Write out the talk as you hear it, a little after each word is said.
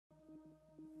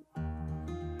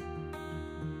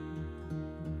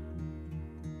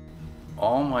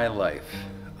All my life,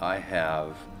 I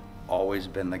have always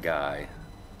been the guy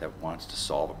that wants to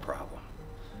solve a problem.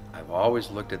 I've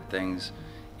always looked at things,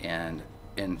 and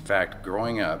in fact,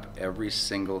 growing up, every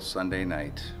single Sunday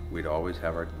night, we'd always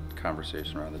have our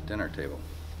conversation around the dinner table.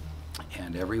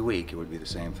 And every week, it would be the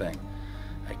same thing.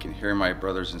 I can hear my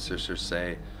brothers and sisters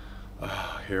say,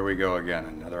 "Oh, here we go again,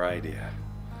 another idea."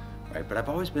 Right? But I've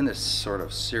always been this sort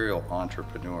of serial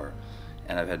entrepreneur,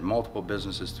 and I've had multiple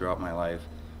businesses throughout my life.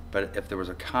 But if there was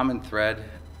a common thread,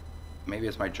 maybe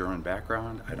it's my German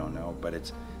background, I don't know, but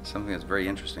it's something that's very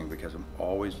interesting because I'm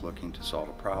always looking to solve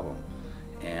a problem.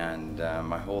 And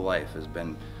my whole life has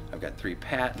been, I've got 3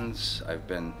 patents, I've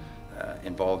been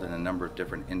involved in a number of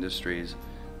different industries,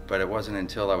 but it wasn't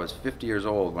until I was 50 years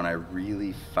old when I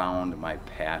really found my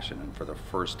passion, and for the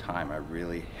first time I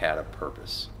really had a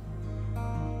purpose.